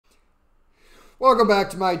Welcome back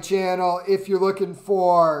to my channel. If you're looking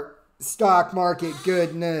for stock market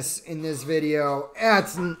goodness in this video,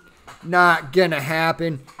 that's not gonna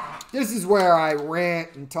happen. This is where I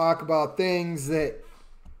rant and talk about things that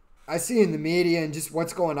I see in the media and just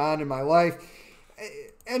what's going on in my life.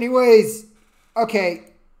 Anyways, okay,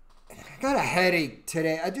 I got a headache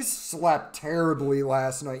today. I just slept terribly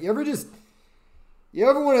last night. You ever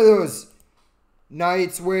one of those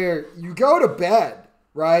nights where you go to bed,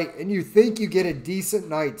 right? And you think you get a decent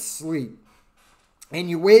night's sleep. And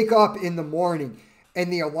you wake up in the morning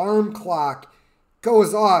and the alarm clock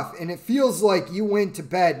goes off and it feels like you went to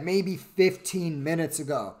bed maybe 15 minutes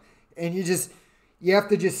ago. And you have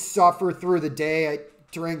to just suffer through the day. I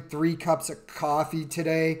drank 3 cups of coffee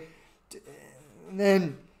today. And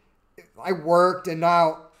then I worked and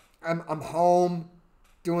now I'm home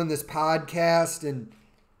doing this podcast and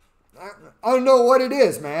I don't know what it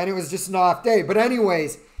is, man. It was just an off day. But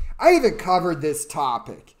anyways, I even covered this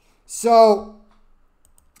topic. So,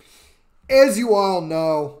 as you all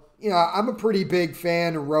know, I'm a pretty big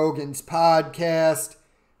fan of Rogan's podcast.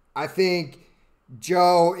 I think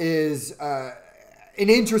Joe is an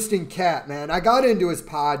interesting cat, man. I got into his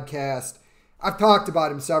podcast. I've talked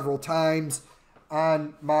about him several times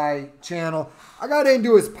on my channel. I got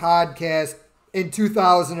into his podcast in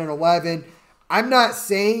 2011. I'm not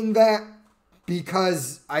saying that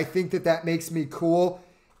because I think that makes me cool.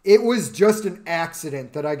 It was just an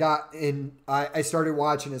accident that I started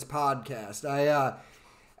watching his podcast. I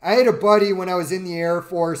had a buddy when I was in the Air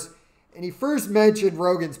Force, and he first mentioned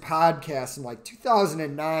Rogan's podcast in like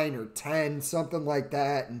 2009 or 10, something like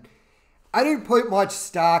that. And I didn't put much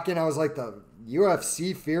stock in. I was like, the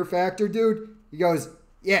UFC Fear Factor dude? He goes,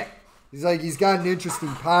 yeah. He's like, he's got an interesting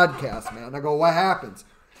podcast, man. I go, what happens?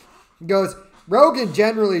 He goes, Rogan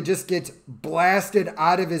generally just gets blasted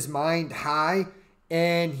out of his mind high,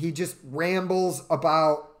 and he just rambles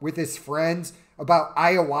with his friends about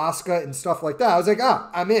ayahuasca and stuff like that. I was like,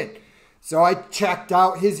 I'm in. So I checked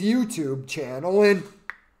out his YouTube channel, and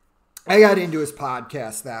I got into his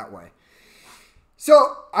podcast that way.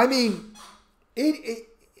 So, I mean,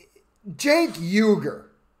 Cenk Uygur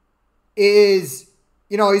is,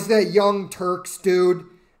 he's that Young Turks dude,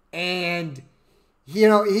 and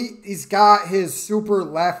he's got his super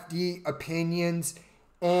lefty opinions.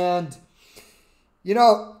 And,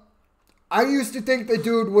 I used to think the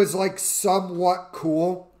dude was like somewhat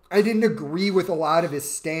cool. I didn't agree with a lot of his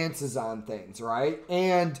stances on things, right?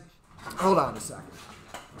 And, hold on a second.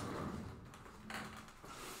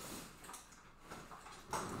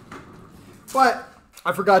 But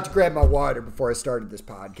I forgot to grab my water before I started this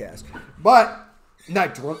podcast. But,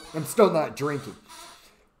 I'm still not drinking.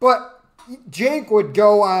 But, Cenk would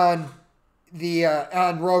go on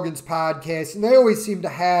Rogan's podcast, and they always seem to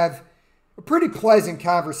have a pretty pleasant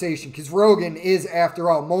conversation because Rogan is, after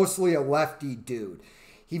all, mostly a lefty dude.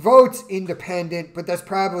 He votes independent, but that's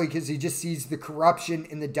probably because he just sees the corruption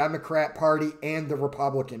in the Democrat Party and the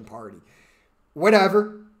Republican Party.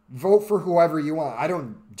 Whatever. Vote for whoever you want. I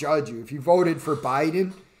don't judge you. If you voted for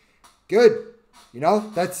Biden, good.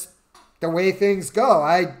 That's the way things go.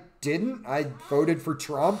 I didn't. I voted for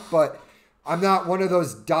Trump, but I'm not one of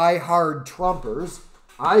those die-hard Trumpers.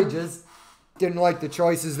 I just didn't like the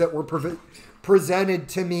choices that were presented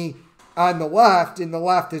to me on the left, and the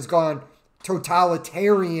left has gone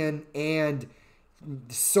totalitarian and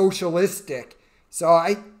socialistic. So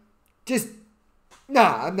I'm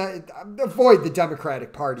avoid the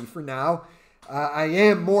Democratic Party for now. I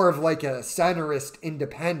am more of like a centrist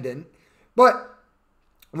independent, but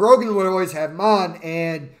Rogan would always have him on,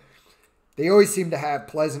 and they always seem to have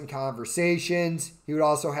pleasant conversations. He would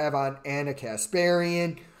also have on Anna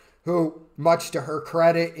Kasparian, who, much to her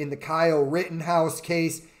credit in the Kyle Rittenhouse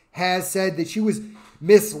case, has said that she was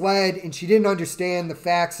misled and she didn't understand the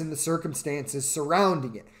facts and the circumstances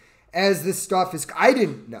surrounding it. As this stuff I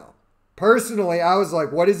didn't know. Personally, I was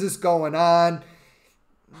like, what is this going on?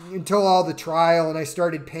 Until all the trial, and I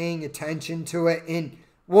started paying attention to it, and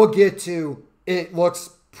we'll get to it.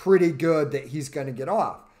 Looks pretty good that he's going to get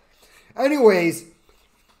off. Anyways,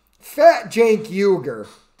 Fat Cenk Uygur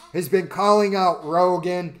has been calling out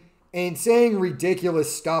Rogan and saying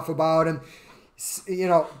ridiculous stuff about him.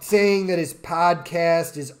 Saying that his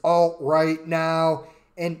podcast is alt-right now.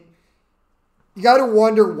 And you got to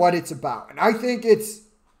wonder what it's about. And I think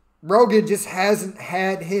Rogan just hasn't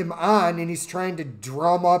had him on, and he's trying to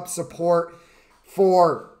drum up support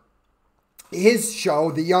for his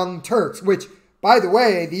show, The Young Turks, which, by the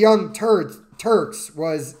way, The Young Turks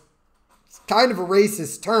was kind of a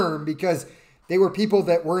racist term because they were people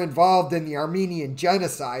that were involved in the Armenian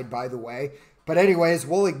genocide, by the way. But anyways,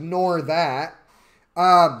 we'll ignore that.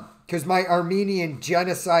 Because because my Armenian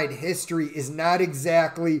genocide history is not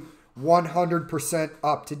exactly 100%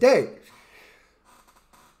 up to date.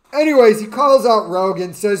 Anyways, he calls out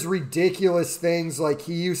Rogan, says ridiculous things like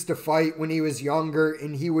he used to fight when he was younger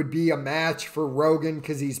and he would be a match for Rogan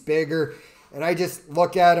because he's bigger. And I just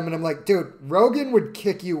look at him and I'm like, dude, Rogan would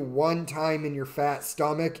kick you one time in your fat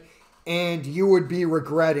stomach and you would be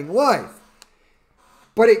regretting life.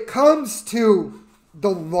 But it comes to the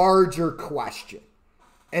larger question,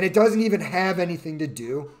 and it doesn't even have anything to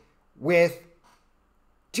do with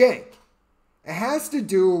Cenk. It has to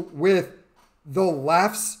do with the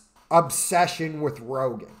left's obsession with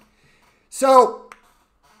Rogan. So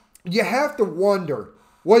you have to wonder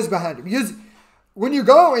what's behind it. Because when you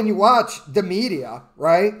go and you watch the media,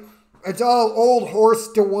 right, it's all old horse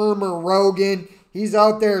dewormer Rogan. He's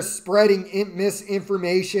out there spreading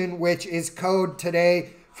misinformation, which is code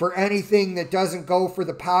today for anything that doesn't go for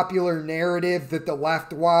the popular narrative that the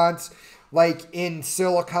left wants, like in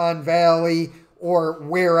Silicon Valley or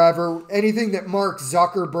wherever. Anything that Mark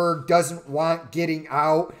Zuckerberg doesn't want getting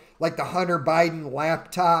out, like the Hunter Biden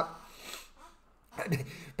laptop.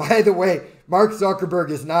 By the way, Mark Zuckerberg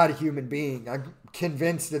is not a human being. I'm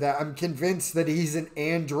convinced of that. I'm convinced that he's an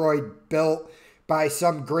android built by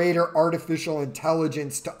some greater artificial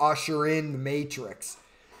intelligence to usher in the Matrix.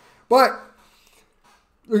 But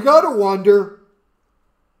you got to wonder,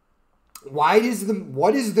 what is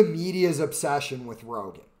the media's obsession with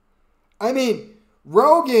Rogan? I mean,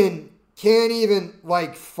 Rogan can't even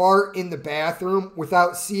like fart in the bathroom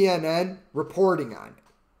without CNN reporting on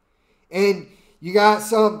it. And you got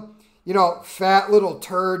some, fat little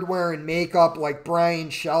turd wearing makeup like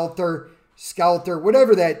Brian Skelter,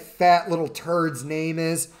 whatever that fat little turd's name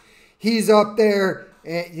is. He's up there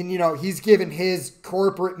and he's giving his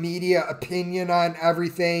corporate media opinion on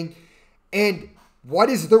everything. And what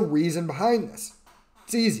is the reason behind this?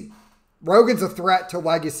 It's easy. Rogan's a threat to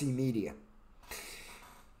legacy media.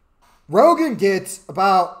 Rogan gets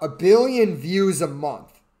about 1 billion views a month.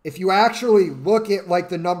 If you actually look at like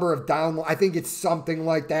the number of downloads, I think it's something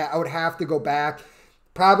like that. I would have to go back,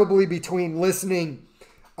 probably between listening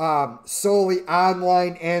solely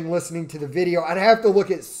online and listening to the video. I'd have to look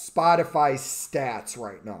at Spotify's stats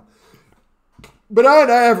right now. But on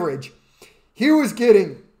average, he was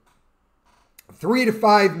getting 3 to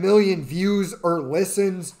 5 million views or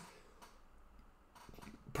listens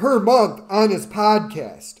per month on his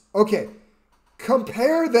podcast. Okay,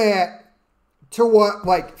 compare that to what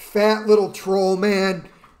like fat little troll man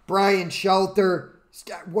Brian Skelter,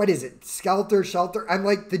 what is it? Skelter? I'm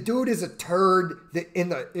like, the dude is a turd that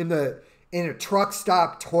in a truck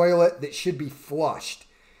stop toilet that should be flushed.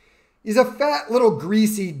 He's a fat little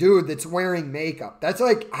greasy dude that's wearing makeup. That's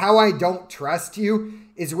like how I don't trust you,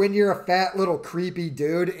 is when you're a fat little creepy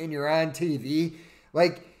dude and you're on TV.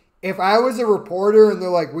 Like, if I was a reporter and they're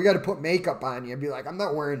like, we got to put makeup on you, I'd be like, I'm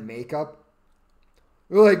not wearing makeup.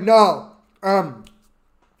 They're like, no,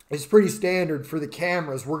 it's pretty standard for the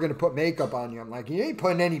cameras. We're going to put makeup on you. I'm like, you ain't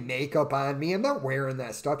putting any makeup on me. I'm not wearing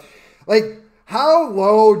that stuff. Like, how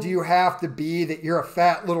low do you have to be that you're a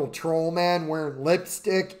fat little troll man wearing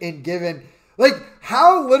lipstick and giving, like,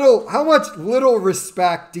 how much little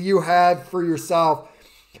respect do you have for yourself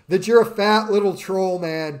that you're a fat little troll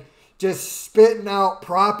man just spitting out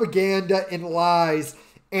propaganda and lies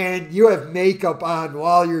and you have makeup on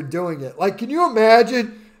while you're doing it? Like, can you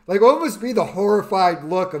imagine? Like, what must be the horrified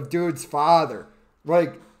look of dude's father?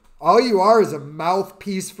 Like, all you are is a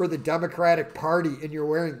mouthpiece for the Democratic Party and you're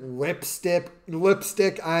wearing lipstick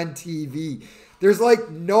on TV. There's like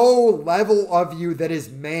no level of you that is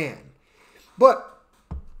man. But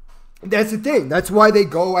that's the thing. That's why they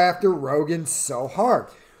go after Rogan so hard.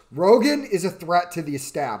 Rogan is a threat to the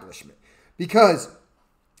establishment because,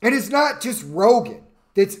 and it's not just Rogan.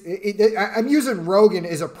 I'm using Rogan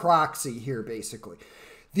as a proxy here, basically.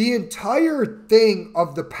 The entire thing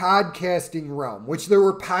of the podcasting realm, which there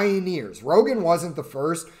were pioneers. Rogan wasn't the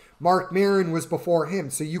first. Mark Maron was before him,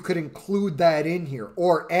 so you could include that in here.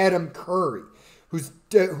 Or Adam Curry, who's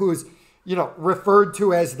referred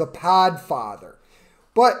to as the Podfather,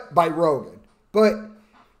 but by Rogan. But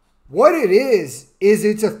what it is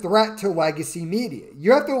it's a threat to legacy media.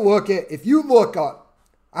 You have to look at, if you look up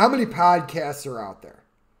how many podcasts are out there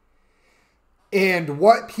and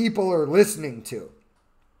what people are listening to,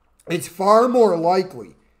 it's far more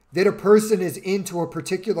likely that a person is into a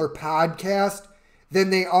particular podcast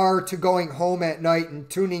than they are to going home at night and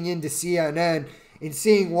tuning into CNN and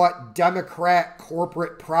seeing what Democrat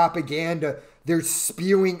corporate propaganda they're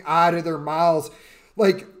spewing out of their mouths.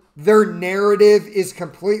 Like, their narrative is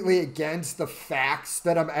completely against the facts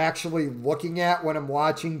that I'm actually looking at when I'm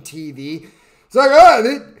watching TV. It's like,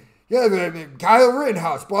 yeah, Kyle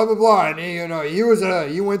Rittenhouse, blah, blah, blah. And,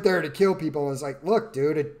 he went there to kill people. I was like, look,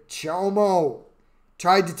 dude, a chomo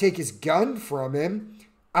tried to take his gun from him.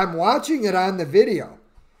 I'm watching it on the video.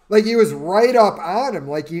 Like, he was right up on him.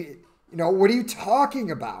 Like, what are you talking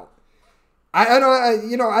about? I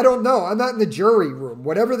don't know. I'm not in the jury room.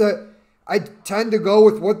 I tend to go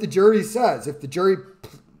with what the jury says. If the jury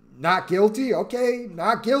not guilty, okay,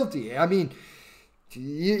 not guilty. I mean,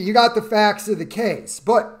 you got the facts of the case.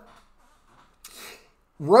 But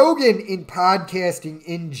Rogan in podcasting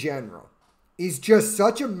in general is just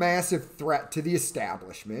such a massive threat to the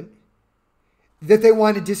establishment that they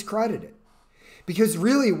want to discredit it. Because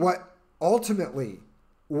really what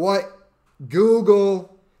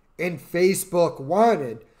Google and Facebook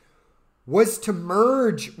wanted was to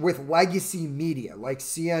merge with legacy media like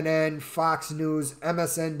CNN, Fox News,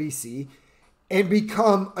 MSNBC, and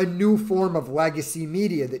become a new form of legacy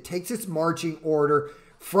media that takes its marching order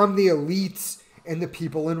from the elites and the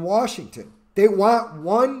people in Washington. They want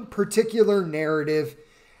one particular narrative,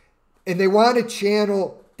 and they want a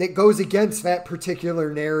channel that goes against that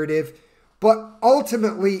particular narrative, but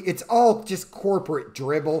ultimately it's all just corporate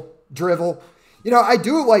drivel. I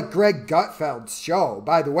do like Greg Gutfeld's show,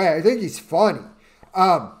 by the way. I think he's funny.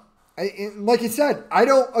 Like I said, I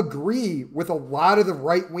don't agree with a lot of the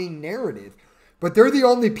right-wing narrative, but they're the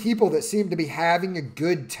only people that seem to be having a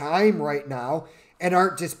good time right now and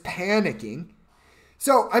aren't just panicking.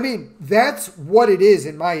 So, I mean, that's what it is,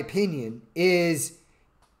 in my opinion, is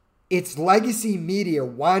it's legacy media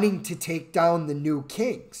wanting to take down the new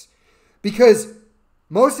kings. Because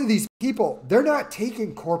most of these people, they're not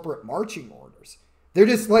taking corporate marching orders. They're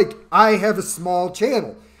just like, I have a small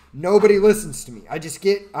channel. Nobody listens to me. I just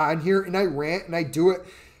get on here and I rant and I do it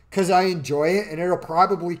because I enjoy it. And it'll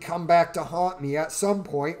probably come back to haunt me at some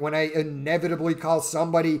point when I inevitably call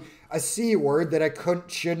somebody a C word that I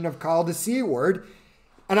shouldn't have called a C word.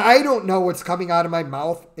 And I don't know what's coming out of my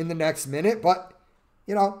mouth in the next minute, but,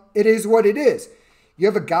 it is what it is. You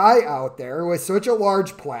have a guy out there who has such a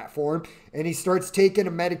large platform, and he starts taking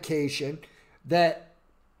a medication that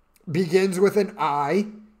begins with an I,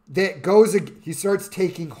 he starts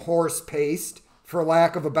taking horse paste, for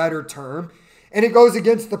lack of a better term, and it goes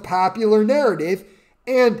against the popular narrative.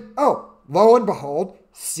 And, lo and behold,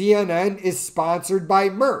 CNN is sponsored by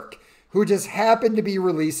Merck, who just happened to be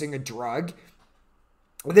releasing a drug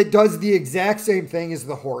that does the exact same thing as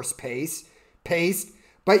the horse paste,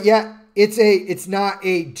 but yet it's not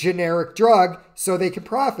a generic drug, so they can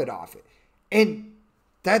profit off it. And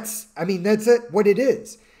that's what it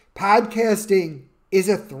is. Podcasting is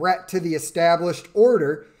a threat to the established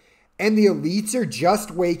order, and the elites are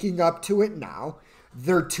just waking up to it now.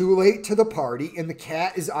 They're too late to the party, and the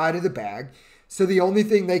cat is out of the bag. So the only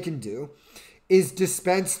thing they can do is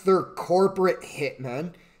dispense their corporate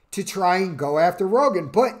hitmen to try and go after Rogan.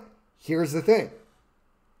 But here's the thing.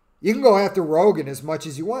 You can go after Rogan as much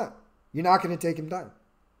as you want. You're not going to take him down.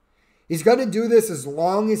 He's going to do this as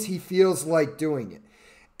long as he feels like doing it.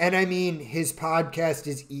 And I mean, his podcast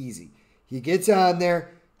is easy. He gets on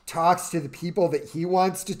there, talks to the people that he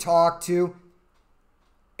wants to talk to,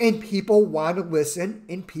 and people want to listen,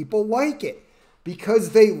 and people like it because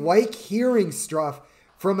they like hearing stuff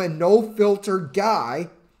from a no-filter guy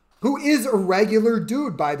who is a regular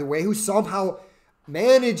dude, by the way, who somehow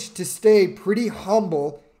managed to stay pretty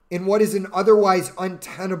humble in what is an otherwise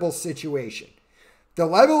untenable situation. The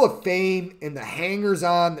level of fame and the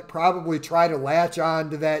hangers-on that probably try to latch on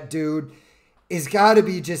to that dude is got to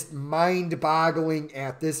be just mind-boggling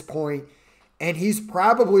at this point. And he's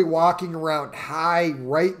probably walking around high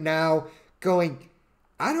right now going,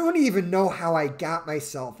 I don't even know how I got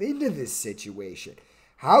myself into this situation.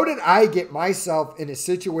 How did I get myself in a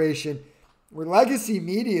situation where legacy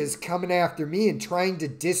media is coming after me and trying to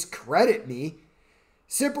discredit me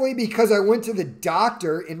simply because I went to the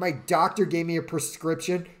doctor and my doctor gave me a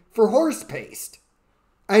prescription for horse paste?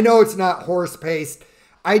 I know it's not horse paste.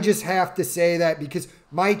 I just have to say that because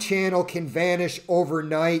my channel can vanish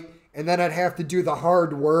overnight and then I'd have to do the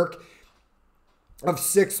hard work of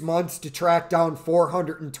 6 months to track down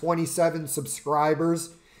 427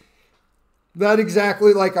 subscribers. Not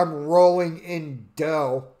exactly like I'm rolling in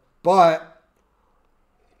dough, but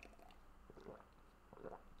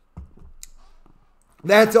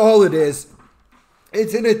that's all it is.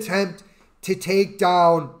 It's an attempt to take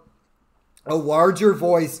down a larger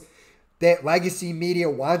voice that legacy media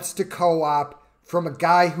wants to co-opt from a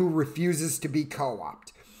guy who refuses to be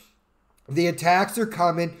co-opted. The attacks are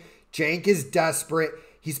coming. Cenk is desperate.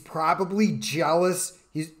 He's probably jealous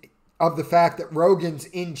of the fact that Rogan's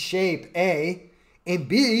in shape, A. And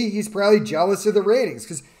B, he's probably jealous of the ratings.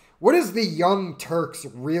 Because what does the Young Turks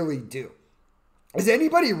really do? Does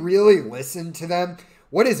anybody really listen to them?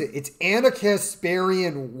 What is it? It's Anna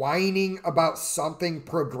Kasparian whining about something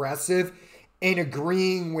progressive and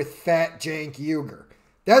agreeing with fat Cenk Uygur.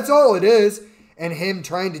 That's all it is. And him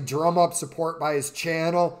trying to drum up support by his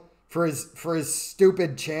channel, for his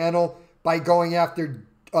stupid channel, by going after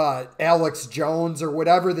Alex Jones or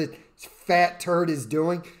whatever the fat turd is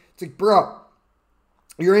doing. It's like, bro,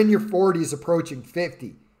 you're in your 40s approaching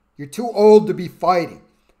 50. You're too old to be fighting.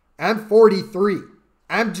 I'm 43.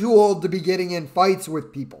 I'm too old to be getting in fights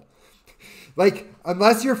with people. Like,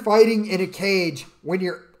 unless you're fighting in a cage when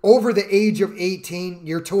you're over the age of 18,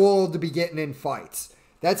 you're too old to be getting in fights.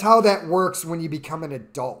 That's how that works when you become an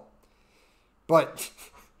adult. But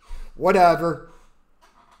whatever.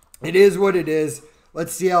 It is what it is.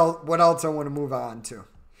 Let's see what else I want to move on to.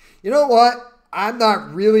 You know what? I'm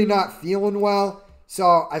not feeling well.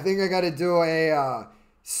 So I think I got to do a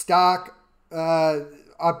stock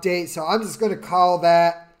update. So I'm just going to call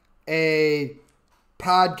that a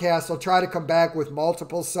podcast. I'll try to come back with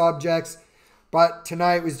multiple subjects. But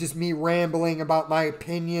tonight was just me rambling about my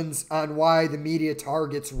opinions on why the media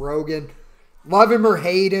targets Rogan. Love him or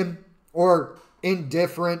hate him or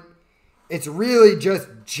indifferent. It's really just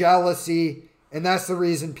jealousy. And that's the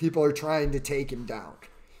reason people are trying to take him down.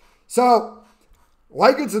 So,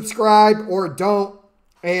 like and subscribe or don't.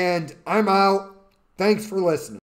 And I'm out. Thanks for listening.